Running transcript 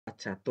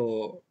আচ্ছা, তো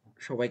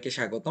সবাইকে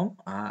স্বাগতম।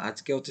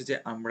 আজকে হচ্ছে যে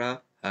আমরা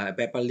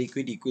ব্যাপার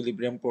লিকুইড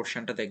ইকুইলিব্রিয়াম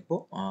পোরশনটা দেখব।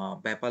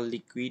 ব্যাপার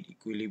লিকুইড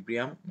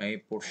ইকুইলিব্রিয়াম এই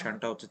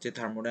পোরশনটা হচ্ছে যে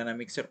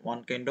থার্মোডায়নামিক্স এর ওয়ান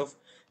কাইন্ড অফ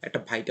একটা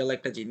ভাইটাল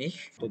একটা জিনিস।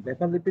 তো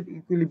ব্যাপার লিকুইড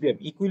ইকুইলিব্রিয়াম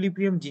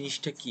ইকুইলিব্রিয়াম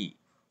জিনিসটা কি?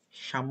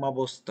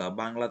 সাম্যাবস্থা,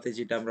 বাংলাতে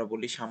যেটা আমরা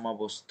বলি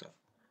সাম্যাবস্থা।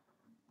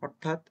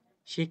 অর্থাৎ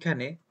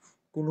সেখানে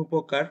কোনো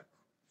প্রকার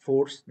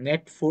ফোর্স,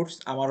 নেট ফোর্স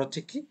আমার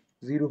হচ্ছে কি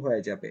জিরো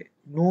হয়ে যাবে।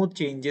 No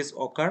changes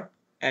ochre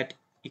at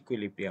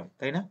equilibrium,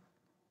 তাই না?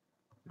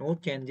 নো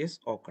চেঞ্জেস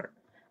অকার।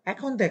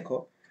 এখন দেখো,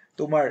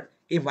 তোমার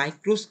এই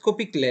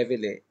মাইক্রোস্কোপিক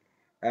লেভেলে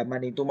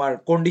মানে তোমার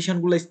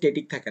কন্ডিশনগুলো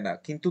স্ট্যাটিক থাকে না,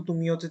 কিন্তু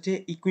তুমি হচ্ছে যে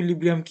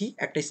ইকুইলিব্রিয়াম কি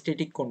একটা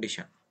স্ট্যাটিক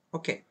কন্ডিশন।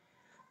 ওকে,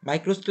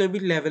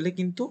 মাইক্রোস্কোপিক লেভেলে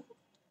কিন্তু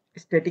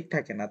স্ট্যাটিক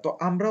থাকে না। তো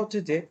আমরা হচ্ছে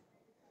যে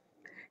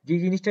যে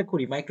জিনিসটা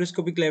করি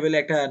মাইক্রোস্কোপিক লেভেলে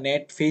একটা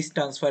নেট ফেজ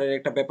ট্রান্সফারের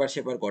একটা ব্যাপার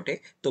স্যাপার ঘটে।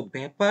 তো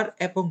ব্যাপার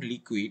এবং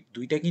লিকুইড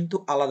দুইটা কিন্তু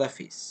আলাদা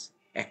ফেজ,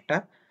 একটা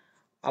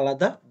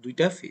আলাদা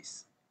দুইটা ফেজ।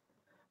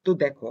 তো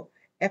দেখো,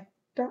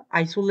 একটা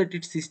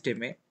আইসোলেটেড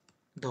সিস্টেমে,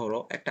 ধরো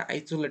একটা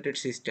আইসোলেটেড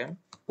সিস্টেম,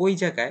 ওই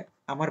জায়গায়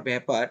আমার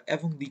ব্যাপার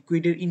এবং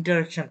লিকুইডের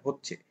ইন্টারাকশন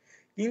হচ্ছে,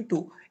 কিন্তু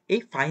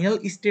এই ফাইনাল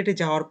স্টেটে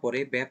যাওয়ার পরে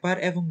ব্যাপার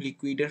এবং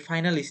লিকুইডের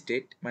ফাইনাল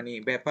স্টেট, মানে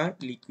ব্যাপার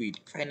লিকুইড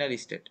ফাইনাল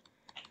স্টেট,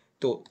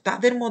 তো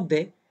তাদের মধ্যে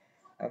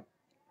আহ,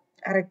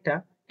 আরেকটা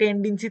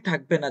টেন্ডেন্সি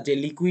থাকবে না যে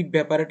লিকুইড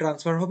ব্যাপারে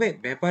ট্রান্সফার হবে,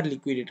 ব্যাপার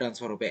লিকুইডে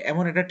ট্রান্সফার হবে,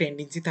 এমন একটা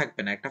টেন্ডেন্সি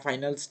থাকবে না একটা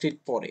ফাইনাল স্টেট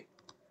পরে।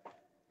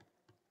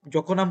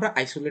 যখন আমরা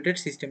আইসোলেটেড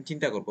সিস্টেম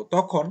চিন্তা করব,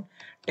 তখন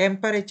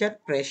temperature,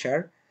 pressure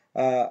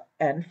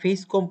and face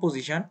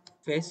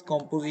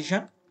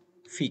composition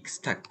fix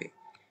থাকবে।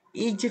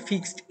 এই যে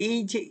ফিক্সড এই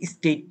যে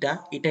স্টেটটা,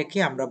 এটাকে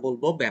আমরা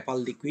বলবো ব্যাপার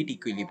লিকুইড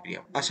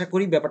ইকুইলিব্রিয়াম। আশা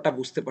করি ব্যাপারটা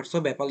বুঝতে পারছো।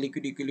 ব্যাপার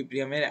লিকুইড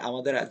ইকুইলিব্রিয়ামের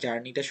আমাদের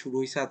জার্নিটা শুরু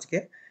হয়েছে আজকে।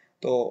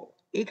 তো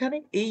এখানে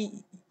এই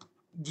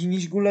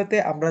জিনিসগুলোতে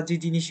আমরা যে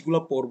জিনিসগুলো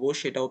পড়বো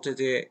সেটা হচ্ছে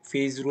যে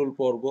ফেজ রুল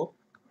পড়বো,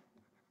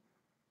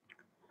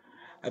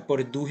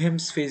 তারপরে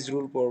দুহেমস ফেজ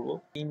রুল পড়বো,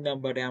 3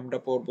 নম্বরে আমরা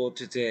পড়বো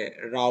হচ্ছে যে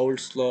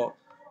রাউল্টস ল,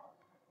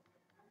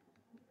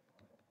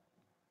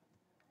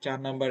 4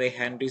 নম্বরে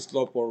হেনরিস ল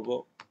পড়বো।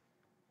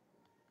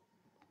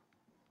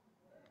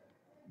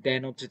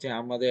 দেন হচ্ছে যে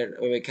আমাদের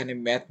এখানে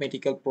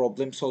ম্যাথমেটিক্যাল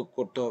প্রবলেম সলভ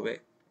করতে হবে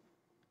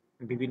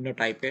বিভিন্ন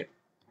টাইপের।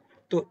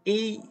 তো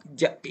এই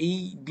এই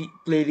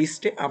প্লে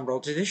লিস্টে আমরা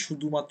হচ্ছে যে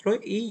শুধুমাত্র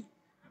এই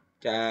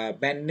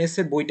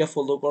ব্যান্ডনেসের বইটা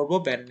ফলো করব,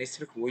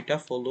 ব্যান্ডনেসের বইটা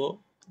ফলো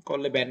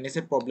করলে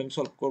ব্যান্ডনেসের প্রবলেম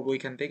সলভ করব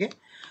এখান থেকে।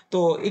 তো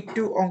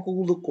একটু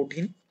অঙ্কগুলো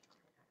কঠিন,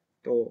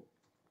 তো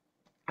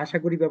আশা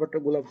করি ব্যাপারটা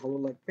গুলো ভালো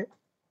লাগবে।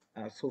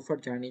 সোফার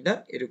জার্নিটা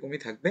এরকমই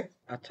থাকবে।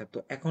 আচ্ছা, তো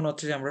এখন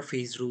হচ্ছে যে আমরা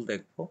ফেজ রুল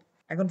দেখব।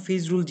 এখন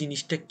ফেজ রুল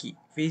জিনিসটা কি?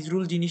 ফেজ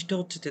রুল জিনিসটা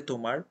হচ্ছে যে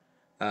তোমার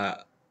আহ,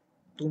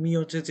 তুমি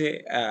হচ্ছে যে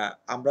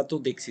আমরা তো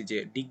দেখছি যে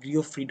ডিগ্রি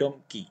অফ ফ্রিডম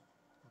কি।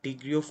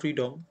 ডিগ্রি অফ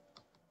ফ্রিডম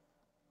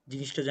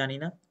জিনিসটা জানি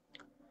না,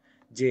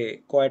 যে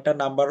কয়টা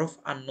number of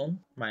unknown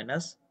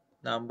minus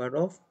number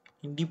of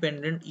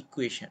independent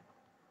equation,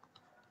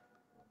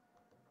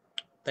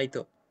 তাই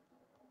তো?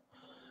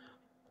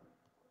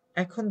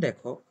 এখন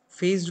দেখো,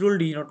 ফেজ রুল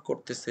ডিনোট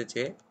করতেছে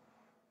যে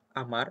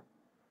আমার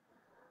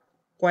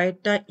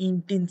কয়েকটা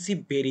ইন্টেন্সিভ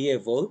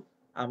ভেরিয়েবল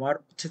আমার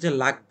হচ্ছে যে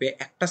লাগবে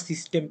একটা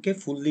সিস্টেমকে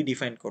ফুললি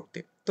ডিফাইন করতে।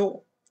 তো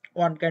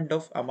ওয়ান কাইন্ড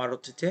অফ আমার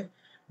হচ্ছে যে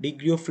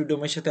ডিগ্রি অফ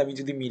ফ্রিডমের সাথে আমি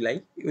যদি মিলাই,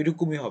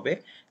 ওইরকমই হবে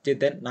যে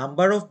দেন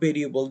number of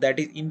variable that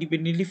is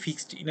independently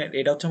fixed in,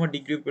 এটা হচ্ছে আমার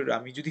ডিগ্রি অফ।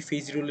 আমি যদি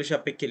ফেজ রুলের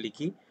সাপেক্ষে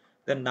লিখি,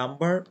 the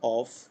number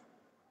of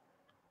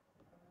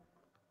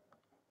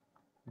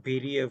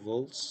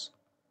variables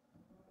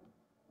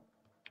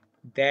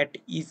that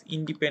is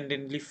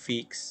independently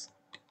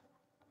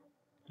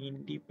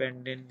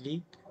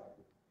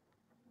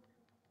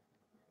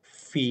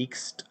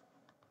fixed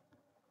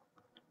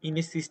in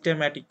a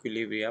systematic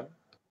equilibrium,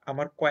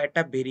 আমার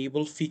কয়টা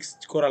ভেরিয়েবল ফিক্সড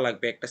করা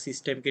লাগবে একটা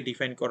সিস্টেমকে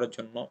ডিফাইন করার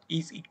জন্য,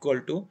 is equal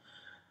to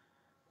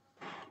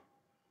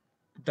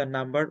the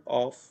number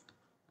of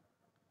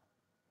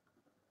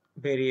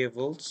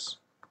variables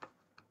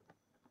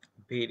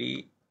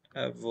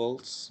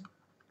variables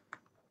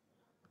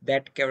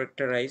that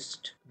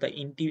characterized the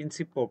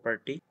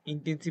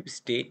intensive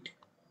state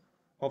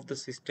of the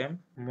system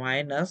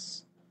minus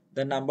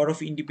the number of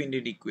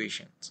independent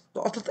equations। তো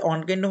অর্থাৎ অন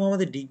কাইন্ড অফ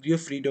আমাদের ডিগ্রি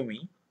অফ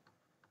ফ্রিডমই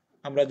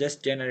আমরা জাস্ট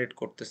জেনারেট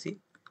করতেছি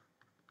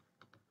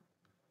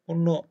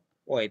অন্য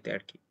ওয়েতে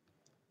আর কি।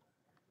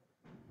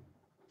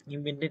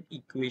 Independent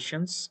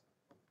equations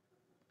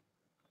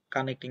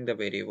connecting the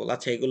variable.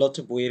 আচ্ছা, এগুলো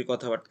হচ্ছে বইয়ের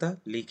কথাবার্তা,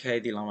 লিখাই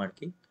দিলাম আর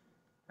কি,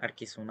 আর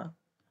কিছু না।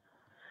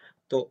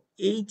 তো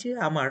এই যে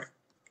আমার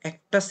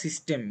একটা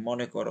সিস্টেম,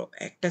 মনে করো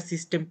একটা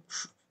সিস্টেম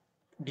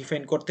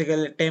ডিফাইন করতে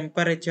গেলে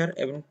টেম্পারেচার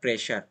এবং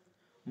প্রেসার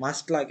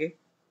মাস্ট লাগে।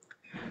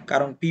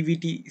 কারণ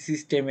পিভিটি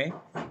সিস্টেমে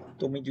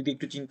তুমি যদি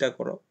একটু চিন্তা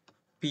করো,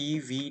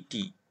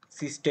 পিভিটি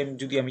সিস্টেম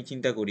যদি আমি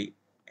চিন্তা করি,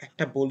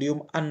 একটা ভলিউম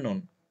আননোন,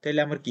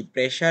 তাহলে আমার কি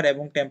প্রেসার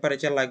এবং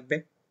টেম্পারেচার লাগবে,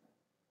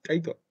 তাই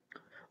তো?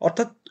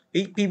 অর্থাৎ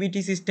এই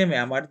পিভিটি সিস্টেমে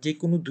আমার যে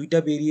কোনো দুইটা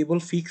ভেরিয়েবল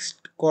ফিক্সড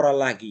করা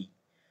লাগেই,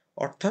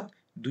 অর্থাৎ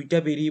দুইটা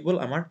ভেরিয়েবল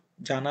আমার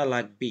জানা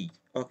লাগবেই।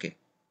 ওকে,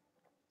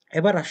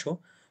 এবার আসো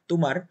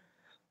তোমার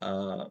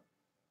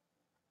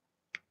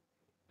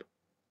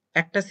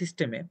একটা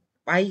সিস্টেমে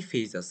পাই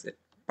ফেজ আছে,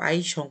 পাই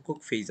সংখ্যক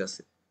ফেজ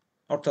আছে,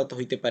 অর্থাৎ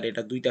হইতে পারে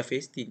এটা 2টা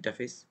ফেজ 3টা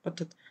ফেজ,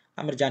 অর্থাৎ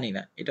আমরা জানি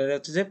না, এটা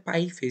হচ্ছে যে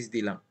পাই ফেজ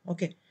দিলাম।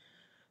 ওকে,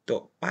 তো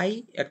পাই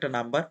একটা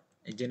নাম্বার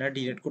যেটা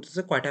ডিনোট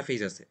করতেছে কয়টা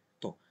ফেজ আছে।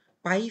 তো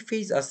পাই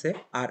ফেজ আছে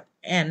আর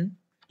এন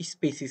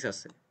স্পেসিস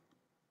আছে,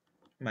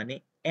 মানে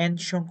এন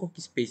সংখ্যক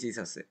স্পেসিস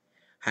আছে।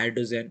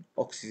 হাইড্রোজেন,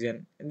 অক্সিজেন,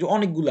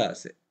 অনেকগুলা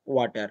আছে,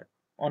 ওয়াটার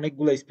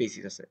অনেকগুলো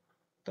স্পেসিস আছে।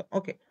 তো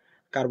ওকে,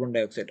 কার্বন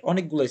ডাইঅক্সাইড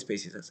অনেকগুলো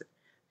স্পেসিস আছে।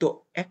 তো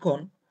এখন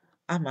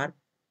আমার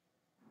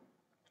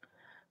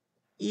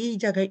এই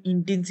জায়গায়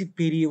ইন্টেন্সিভ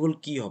ভেরিয়েবল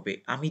কি হবে,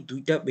 আমি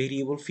দুইটা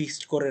ভেরিয়েবল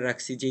ফিক্সড করে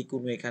রাখছি, যে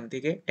কোনো এখান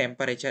থেকে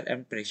টেম্পারেচার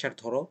অ্যান্ড প্রেশার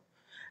ধরো,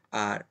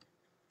 আর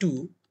 2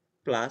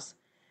 প্লাস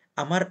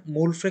আমার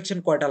মোল ফ্র্যাকশন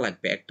কয়টা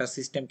লাগবে একটা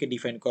সিস্টেমকে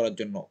ডিফাইন করার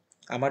জন্য।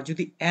 আমার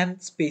যদি n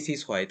স্পেসিস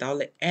হয়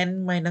তাহলে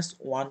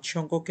n-1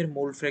 সংখ্যকের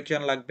মোল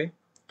ফ্র্যাকশন লাগবে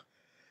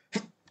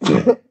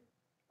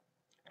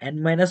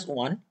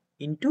n-1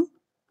 ইন্টু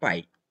পাই,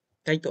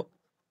 তাই তো,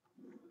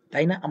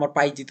 তাই না? আমার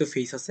পাই যেহেতু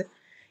ফেস আছে,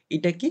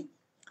 এটা কি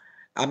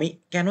আমি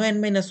কেন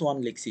n-1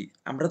 লিখছি,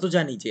 আমরা তো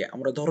জানি যে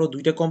আমরা ধরো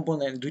দুইটা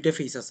কম্পোনেন্ট, দুইটা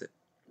ফেস আছে,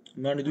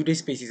 মানে দুইটা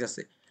স্পেসিস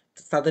আছে,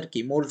 তাদের কি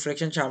মোল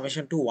ফ্র্যাকশন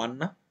সামেশন টু 1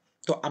 না?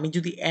 তো আমি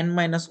যদি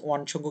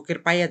n-1 সংখ্যকের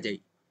পাইয়া যাই,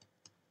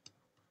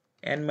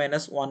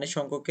 n-1 এর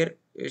সংখ্যকের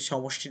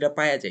সমষ্টিটা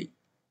পাওয়া যায়,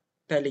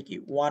 তাহলে কি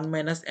 1 -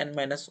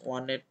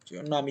 n-1 এর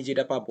জন্য আমি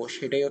যেটা পাবো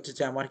সেটাই হচ্ছে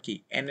যে আমার কি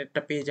n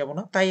এরটা পেয়ে যাব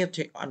না, তাই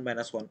হচ্ছে 1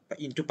 - 1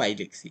 ইন্টু পাই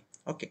লিখছি।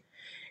 ওকে,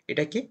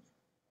 এটা কি,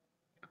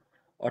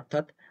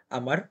 অর্থাৎ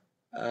আমার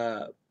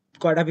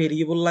কয়টা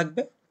ভেরিয়েবল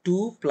লাগবে, 2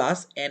 প্লাস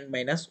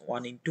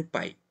n-1 ইন্টু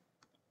পাই।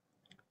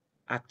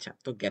 আচ্ছা,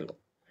 তো গেল।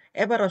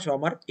 এবার আসো,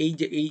 আমার এই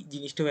যে এই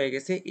জিনিসটা হয়ে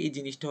গেছে, এই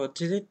জিনিসটা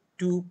হচ্ছে যে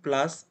 2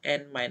 প্লাস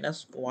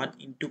n-1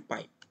 ইন্টু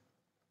পাই।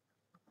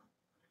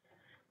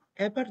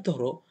 এবার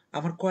ধরো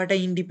আমার কয়টা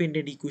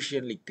ইন্ডিপেন্ডেন্ট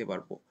ইকুয়েশন লিখতে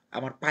পারবো,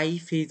 আমার পাই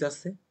ফেজ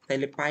আছে,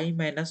 তাহলে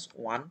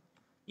পাই-1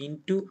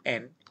 ইন্টু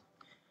এন,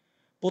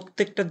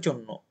 প্রত্যেকটার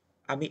জন্য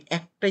আমি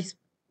একটা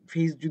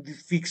ফেজ যদি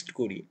ফিক্সড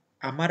করি,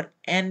 আমার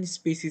এন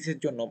স্পেসিসের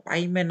জন্য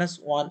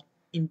পাই-1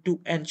 ইন্টু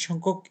এন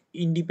সংখ্যক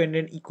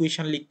ইন্ডিপেন্ডেন্ট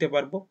ইকুয়েশন লিখতে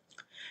পারবো।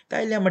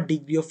 তাইলে আমার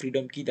ডিগ্রি অফ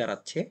ফ্রিডম কি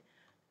দাঁড়াচ্ছে,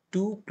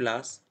 2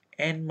 প্লাস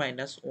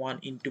n-1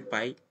 ইন্টু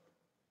পাই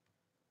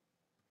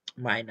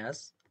মাইনাস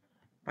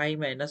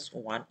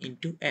পাই-1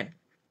 ইন্টু এন,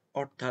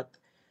 অর্থাৎ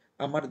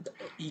আমার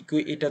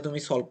এটা তুমি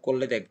সলভ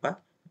করলে দেখবা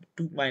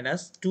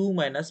 2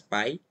 মাইনাস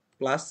পাই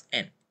প্লাস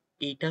এন,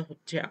 এইটা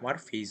হচ্ছে আমার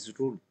ফেজ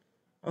রুল।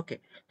 ওকে,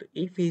 তো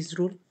এই ফেজ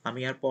রুল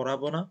আমি আর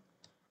পড়াবো না,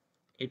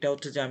 এটা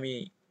হচ্ছে যে আমি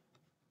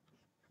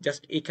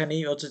জাস্ট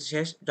এখানেই হচ্ছে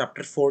শেষ,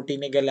 চ্যাপ্টার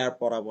 14-এ গেলে আর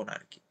পড়াবো না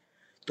আর কি।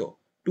 তো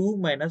 2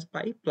 -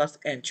 পাই প্লাস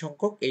এন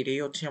সংখ্যক, এটাই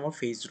হচ্ছে আমার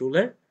ফেজ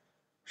রুলের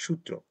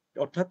সূত্র,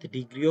 অর্থাৎ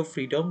ডিগ্রি অফ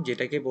ফ্রিডম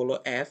যেটাকে বলো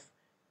F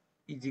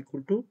is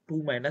equal to 2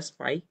 -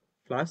 pi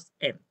plus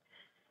N.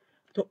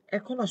 তো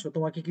এখন আসো,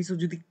 তোমাকে কিছু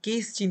যদি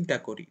কেস চিন্তা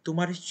করি,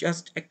 তোমার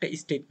জাস্ট একটা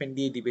স্টেটমেন্ট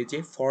দিয়ে দিবে যে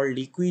ফর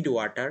লিকুইড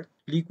ওয়াটার,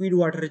 লিকুইড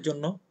ওয়াটারের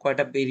জন্য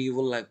কয়টা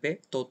ভেরিয়েবল লাগবে,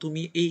 তো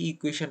তুমি এই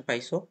ইকুয়েশন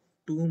পাইছো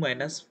 2 -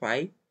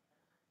 5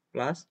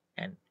 প্লাস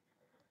এন।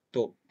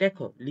 তো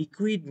দেখো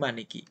লিকুইড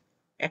মানে কি,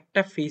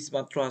 একটা ফেজ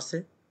মাত্র আছে,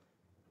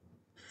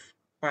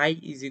 পাই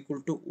ইজ ইকুয়াল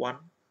টু 1।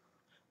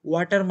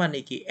 ওয়াটার মানে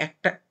কি,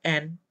 একটা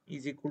এন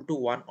ইজ ইকুয়াল টু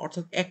 1,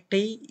 অর্থাৎ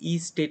একটাই ই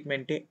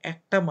স্টেটমেন্টে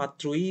একটা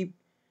মাত্রই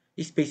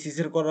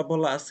স্পেসিসের কথা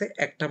বলা আছে,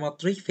 একটা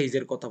মাত্রই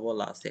ফেজের কথা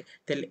বলা আছে।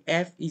 তাহলে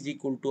এফ ইজ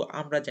ইকুয়াল টু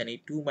আমরা জানি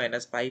 2 -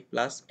 5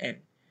 প্লাস এন,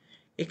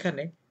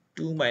 এখানে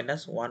 2 -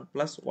 1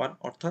 প্লাস 1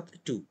 অর্থাৎ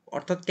 2,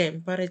 অর্থাৎ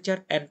টেম্পারেচার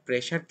অ্যান্ড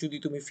প্রেশার যদি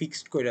তুমি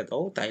ফিক্সড করে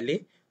দাও তাইলে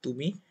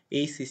তুমি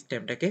এই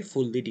সিস্টেমটাকে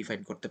ফুললি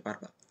ডিফাইন করতে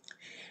পারবা।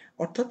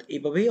 অর্থাৎ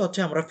এভাবেই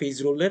হচ্ছে আমরা ফেজ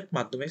রোলের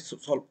মাধ্যমে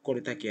সলভ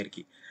করে থাকি আর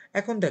কি।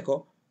 এখন দেখো,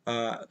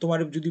 তোমার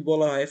যদি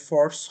বলা হয়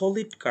for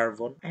solid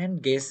carbon and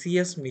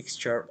gaseous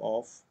mixture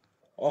of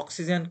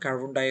oxygen,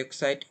 carbon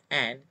dioxide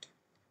and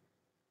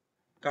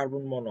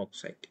carbon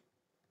monoxide,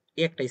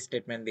 এই একটা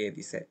স্টেটমেন্ট দিয়ে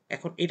দিছে।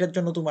 এখন এটার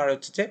জন্য তোমার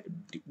হচ্ছে যে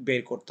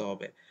বের করতে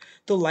হবে।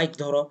 তো লাইক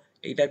ধরো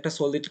এটা একটা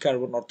সলিড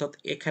কার্বন, অর্থাৎ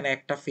এখানে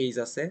একটা ফেজ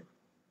আছে,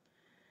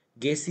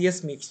 গ্যাসিয়াস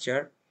মিক্সচার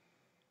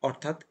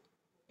অর্থাৎ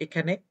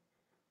এখানে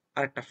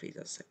আরেকটা ফেজ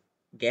আছে,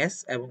 গ্যাস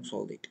এবং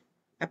সলিড।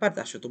 এবার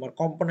আসো তোমার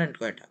কম্পোনেন্ট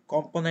কয়টা,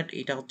 কম্পোনেন্ট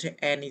এটা হচ্ছে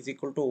n ইজ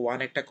ইকুয়াল টু 1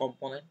 একটা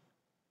কম্পোনেন্ট,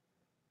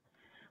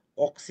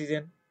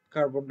 অক্সিজেন,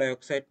 কার্বন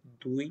ডাইঅক্সাইড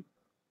 2,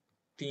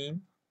 3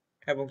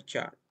 এবং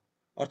 4,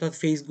 অর্থাৎ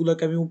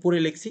ফেজগুলোকে আমি উপরে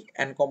লিখছি,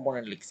 n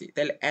কম্পোনেন্ট লিখছি,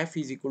 তাহলে f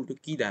ইজ ইকুয়াল টু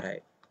কি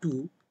দাঁড়ায়, 2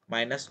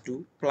 - 2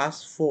 প্লাস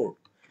 4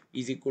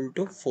 ইজ ইকুয়াল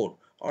টু 4,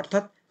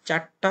 অর্থাৎ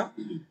চারটা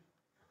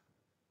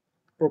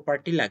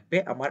প্রপার্টি লাগবে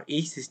আমার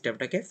এই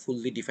সিস্টেমটাকে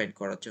ফুললি ডিফাইন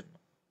করার জন্য।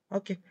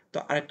 ওকে, তো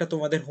আরেকটা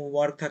তোমাদের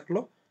হোমওয়ার্ক থাকলো,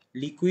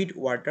 liquid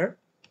water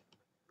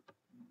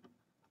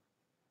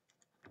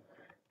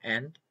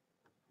and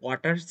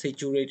water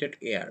saturated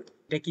air,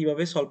 এটা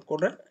কিভাবে সলভ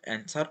করার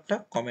অ্যান্সারটা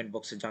কমেন্ট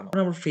বক্সে জানাও।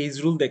 আমরা ফেজ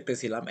রুল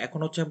দেখতেছিলাম, এখন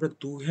হচ্ছে আমরা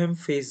দুহেম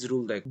ফেজ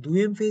রুল দেখ।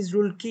 দুহেম ফেজ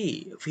রুল কি,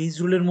 ফেজ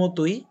রুলের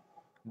মতোই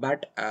বাট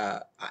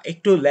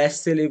একটু লেস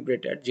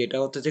সেলিব্রেটেড, যেটা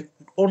হচ্ছে যে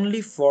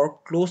অনলি ফর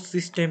ক্লোজ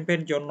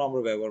সিস্টেমের জন্য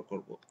আমরা ব্যবহার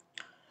করব।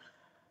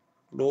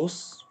 ক্লোজ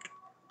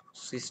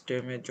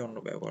সিস্টেমের জন্য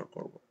ব্যবহার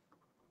করব,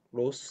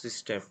 ক্লোজ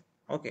সিস্টেম।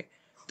 ওকে,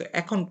 তো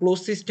এখন ক্লোজ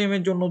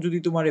সিস্টেমের জন্য যদি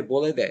তোমারে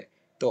বলে দেয়,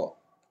 তো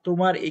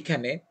তোমার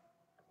এখানে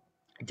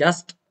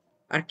জাস্ট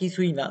আর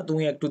কিছুই না,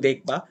 তুমি একটু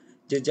দেখবা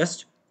যে জাস্ট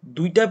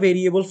দুইটা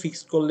ভেরিয়েবল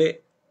ফিক্স করলে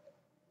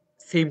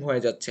সেম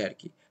হয়ে যাচ্ছে আর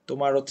কি।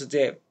 তোমার হচ্ছে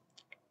যে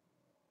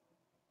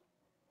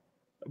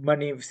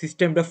মানে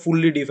সিস্টেমটা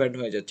ফুললি ডিফাইন্ড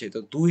হয়ে যাচ্ছে। তো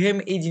দুহেম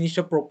এই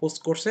জিনিসটা প্রপোজ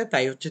করছে,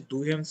 তাই হচ্ছে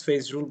দুহেম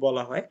ফেজ রুল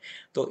বলা হয়।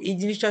 তো এই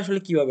জিনিসটা আসলে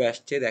কিভাবে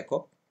আসছে দেখো,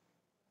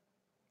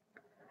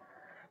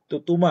 তো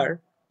তোমার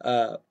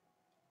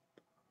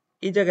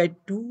এই জায়গায়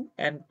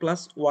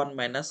 2n+1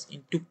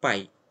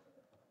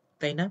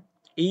 - তাই না?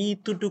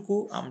 এইতটুকু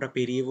আমরা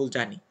ভেরিয়েবল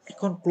জানি।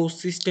 এখন ক্লোজ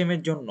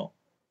সিস্টেমের জন্য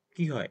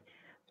কি হয়,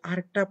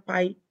 আরেকটা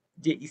পাই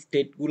যে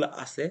স্টেট গুলো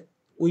আছে,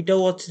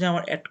 ওইটাও হচ্ছে যে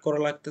আমার অ্যাড করা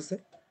লাগতেছে।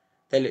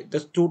 তাহলে the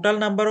total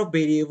number of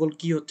variable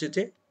কি হচ্ছে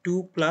যে 2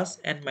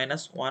 + n - 1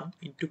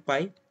 × π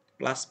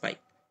 + π,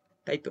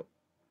 তাই তো?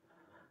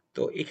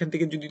 তো এখান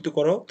থেকে যদি তো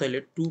করো তাহলে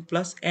 2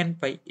 + n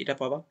π এটা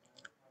পাবা।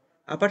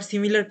 আবার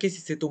সিমিলার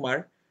কেসেসে তোমার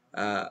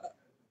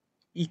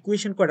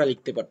ইকুয়েশন কয়টা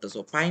লিখতে পারতেছো,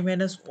 π -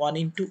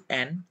 1 ×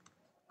 n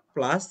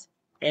প্লাস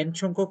n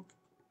সংখ্যক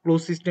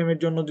ক্লোজ সিস্টেমের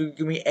জন্য যদি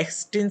তুমি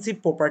এক্সটেন্সিভ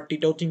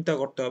প্রপার্টিটাও চিন্তা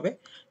করতে হবে,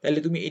 তাহলে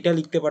তুমি এটা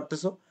লিখতে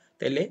পারতেছো।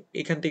 তাহলে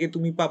এখান থেকে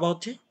তুমি পাবা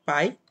হচ্ছে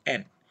পাই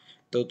n।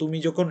 তো তুমি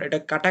যখন এটা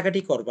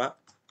কাটাকাটি করবা,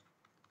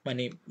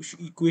 মানে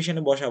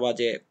ইকুয়েশনে বসাবা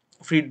যে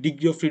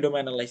ডিগ্রি অফ ফ্রিডম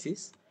অ্যানালাইসিস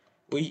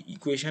ওই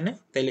ইকুয়েশনে,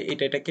 তাহলে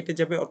এটা কেটে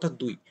যাবে অর্থাৎ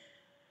 2।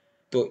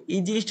 তো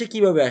এই জিনিসটা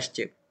কিভাবে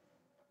আসছে,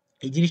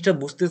 এই জিনিসটা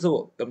বুঝতেছো?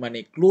 মানে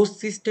ক্লোজ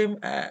সিস্টেম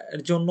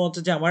এর জন্য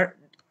হচ্ছে যে আমার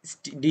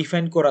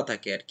ডিফাইন করা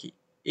থাকে আর কি,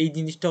 এই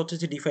জিনিসটা হচ্ছে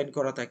যে ডিফাইন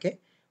করা থাকে,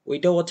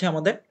 ওইটাও হচ্ছে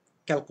আমাদের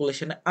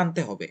ক্যালকুলেশনে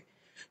আনতে হবে।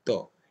 তো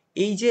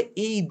এই যে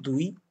এই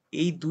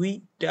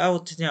দুইটা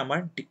হচ্ছে যে আমার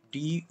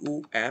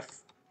ডিউএফ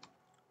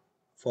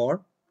ফর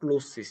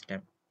ক্লোজ সিস্টেম,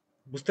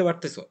 বুঝতে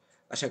পারতেছো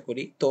আশা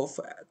করি। তো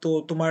তো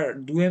তোমার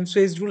ডুয়েমস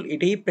রুল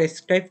এটাই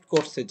প্রেসক্রাইব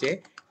করছে যে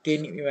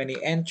মানে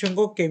n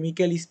সংখ্যক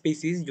কেমিক্যাল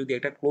স্পেসিস যদি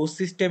একটা ক্লোজ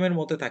সিস্টেমের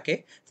মধ্যে থাকে,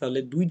 তাহলে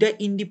দুইটা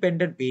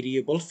ইন্ডিপেন্ডেন্ট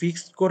ভেরিয়েবল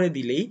ফিক্সড করে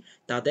দিলেই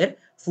তাদের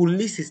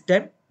ফুললি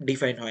সিস্টেম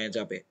ডিফাইন হয়ে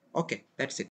যাবে। ওকে, দ্যাটস ইট।